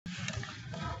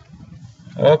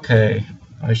Okay,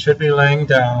 I should be laying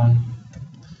down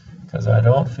because I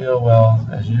don't feel well,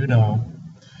 as you know.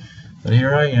 But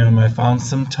here I am. I found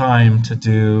some time to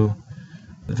do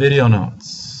the video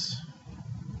notes.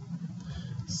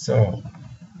 So,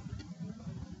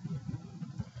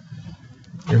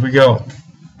 here we go.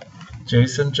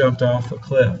 Jason jumped off a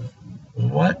cliff.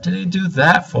 What did he do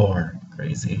that for?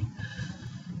 Crazy.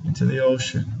 Into the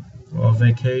ocean while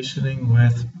vacationing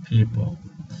with people.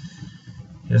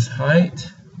 His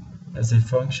height as a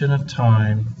function of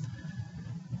time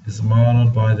is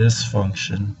modeled by this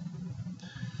function,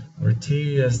 where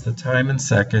t is the time in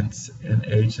seconds and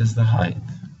h is the height.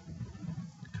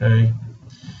 Okay?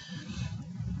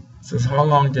 It says, how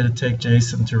long did it take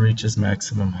Jason to reach his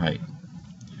maximum height?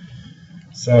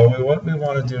 So what we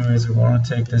want to do is we want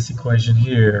to take this equation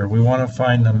here. We want to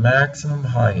find the maximum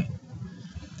height.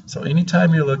 So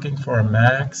anytime you're looking for a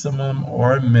maximum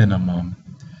or a minimum,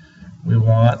 we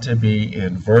want to be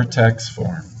in vertex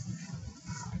form.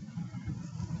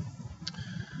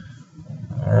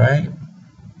 All right,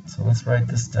 so let's write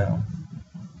this down.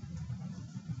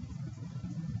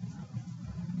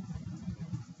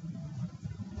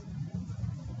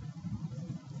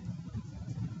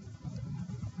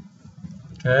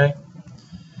 Okay,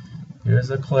 here's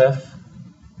a cliff.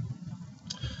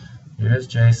 Here's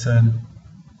Jason.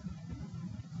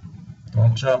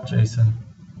 Don't jump, Jason.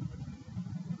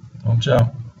 Don't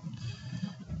jump.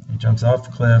 He jumps off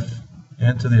the cliff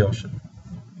into the ocean.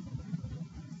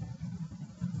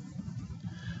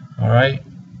 All right,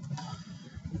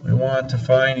 we want to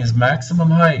find his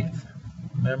maximum height.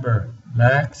 Remember,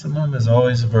 maximum is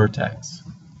always a vertex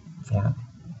form.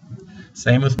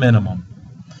 Same with minimum.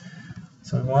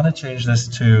 So we want to change this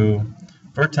to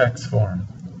vertex form.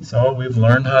 So we've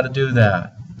learned how to do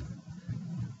that.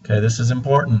 Okay, this is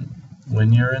important.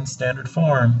 When you're in standard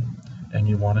form and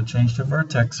you want to change to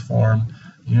vertex form,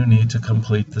 you need to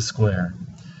complete the square.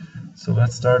 So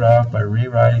let's start off by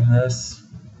rewriting this.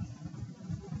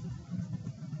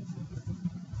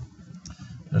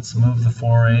 Let's move the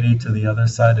 480 to the other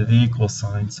side of the equal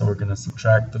sign. So we're going to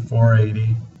subtract the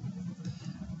 480.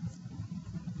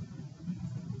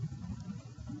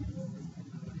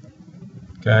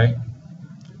 Okay.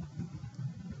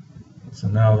 So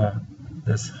now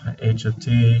this h of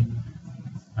t,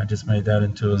 I just made that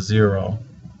into a 0,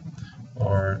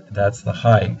 or that's the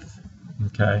height.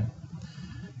 Okay.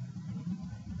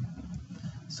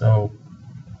 So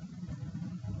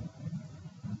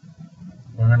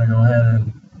we're going to go ahead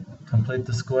and complete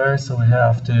the square. So we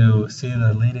have to see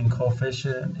the leading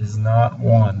coefficient is not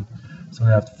 1. So we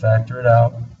have to factor it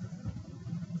out.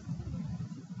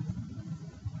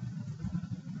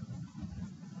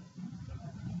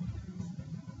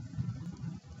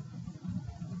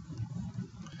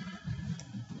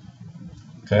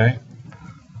 Okay,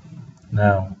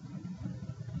 now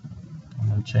I'm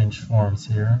going to change forms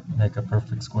here, make a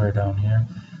perfect square down here.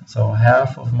 So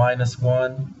half of minus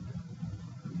 1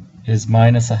 is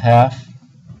minus a half.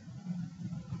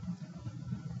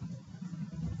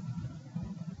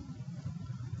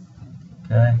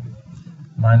 Okay,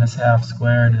 minus half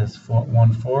squared is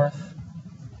 1/4.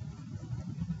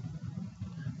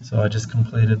 So I just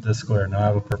completed the square. Now I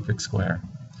have a perfect square.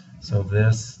 So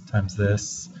this times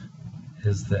this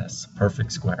is this,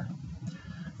 perfect square.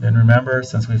 Then remember,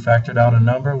 since we factored out a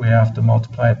number, we have to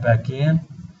multiply it back in.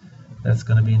 That's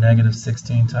going to be negative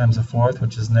 16 times a fourth,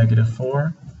 which is negative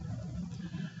 4.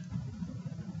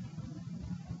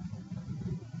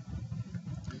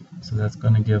 So that's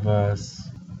going to give us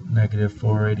negative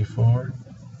 484.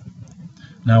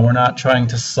 Now we're not trying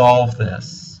to solve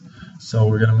this, so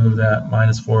we're going to move that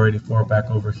minus 484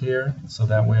 back over here, so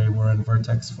that way we're in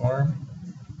vertex form.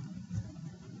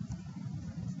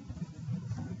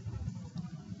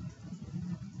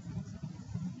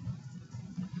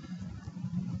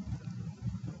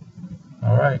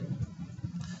 All right,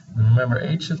 and remember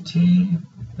h of t,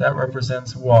 that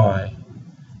represents y.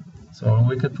 So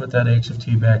we could put that h of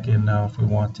t back in now if we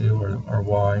want to, or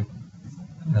y.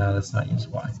 No, let's not use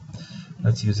y.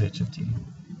 Let's use h of t.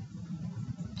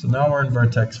 So now we're in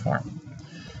vertex form.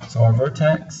 So our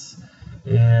vertex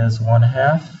is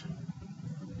 1/2,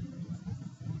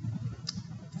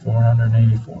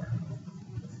 484.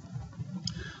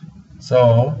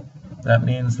 So that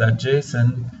means that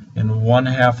Jason, in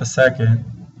 1/2 a second,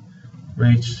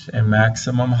 reached a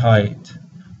maximum height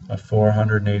of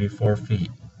 484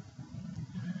 feet.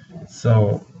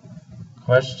 So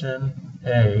question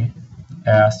A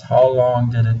asked, how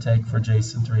long did it take for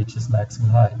Jason to reach his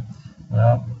maximum height?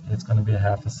 Well, it's going to be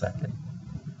 1/2 a second.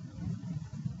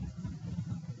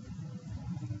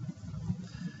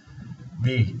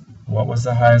 B, what was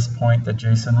the highest point that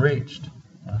Jason reached?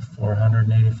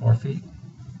 484 feet.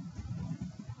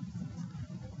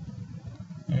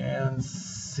 And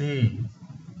C,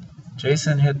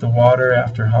 Jason hit the water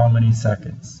after how many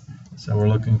seconds? So we're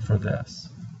looking for this.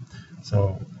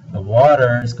 So the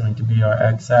water is going to be our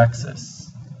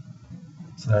x-axis.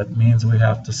 So that means we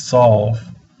have to solve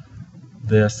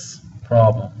this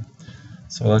problem.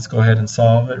 So let's go ahead and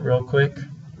solve it real quick.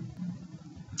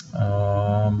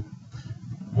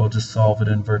 We'll just solve it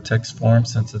in vertex form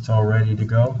since it's all ready to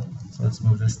go. So let's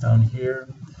move this down here.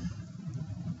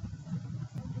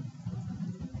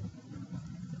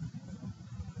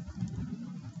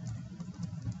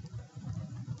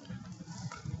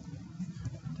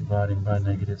 Dividing by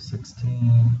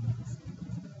 -16.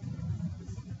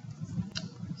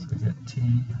 So we get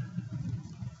t.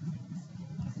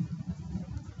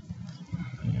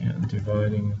 And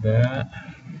dividing that.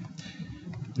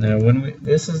 Now,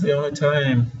 this is the only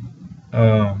time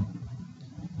you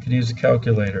can use a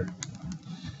calculator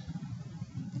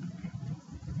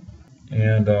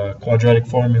and quadratic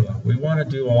formula. We want to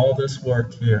do all this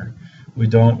work here. We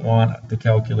don't want the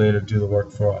calculator to do the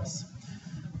work for us.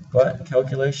 But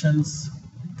calculations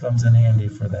comes in handy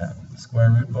for that.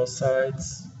 Square root both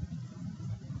sides.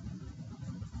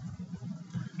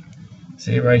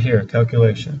 See right here,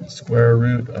 calculation. Square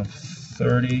root of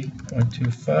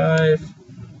 30.25.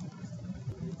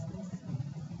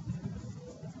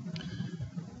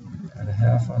 Add a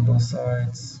half on both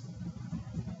sides.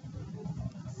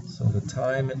 So the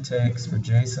time it takes for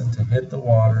Jason to hit the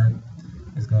water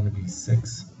is going to be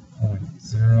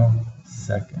 6.0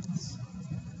 seconds.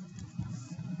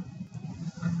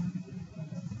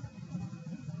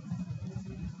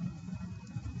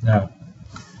 Now,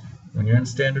 when you're in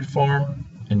standard form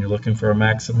and you're looking for a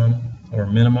maximum or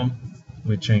minimum,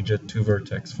 we change it to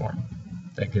vertex form.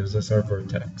 That gives us our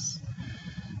vertex.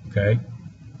 Okay?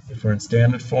 If we're in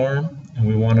standard form and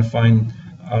we want to find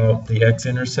out the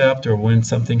x-intercept or when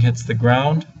something hits the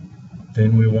ground,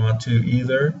 then we want to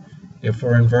either, if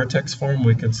we're in vertex form,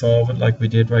 we can solve it like we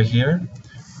did right here,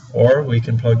 or we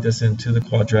can plug this into the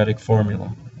quadratic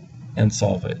formula and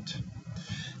solve it.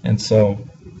 And so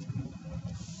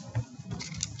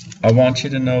I want you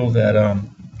to know that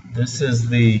this is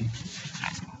the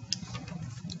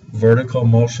vertical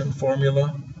motion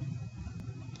formula,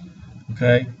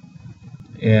 okay?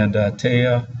 And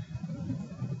Taya,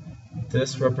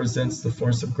 this represents the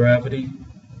force of gravity.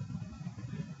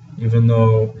 Even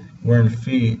though we're in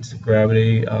feet,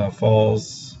 gravity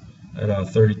falls at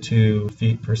 32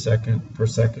 feet per second.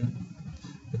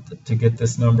 To get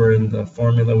this number in the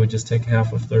formula, we just take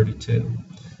half of 32.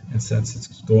 And since it's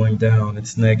going down,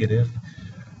 it's negative.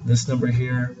 This number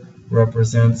here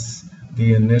represents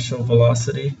the initial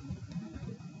velocity.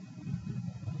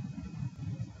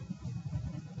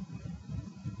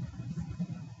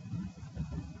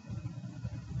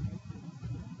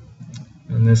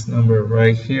 And this number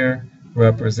right here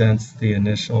represents the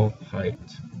initial height.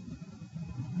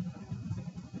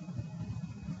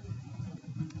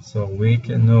 So we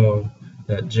can know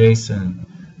that Jason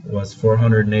was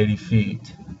 480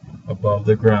 feet above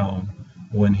the ground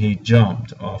when he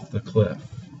jumped off the cliff,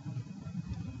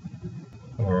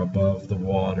 or above the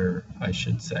water, I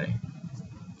should say.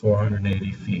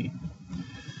 480 feet.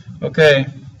 Okay,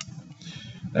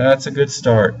 that's a good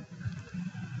start.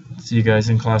 See you guys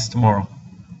in class tomorrow.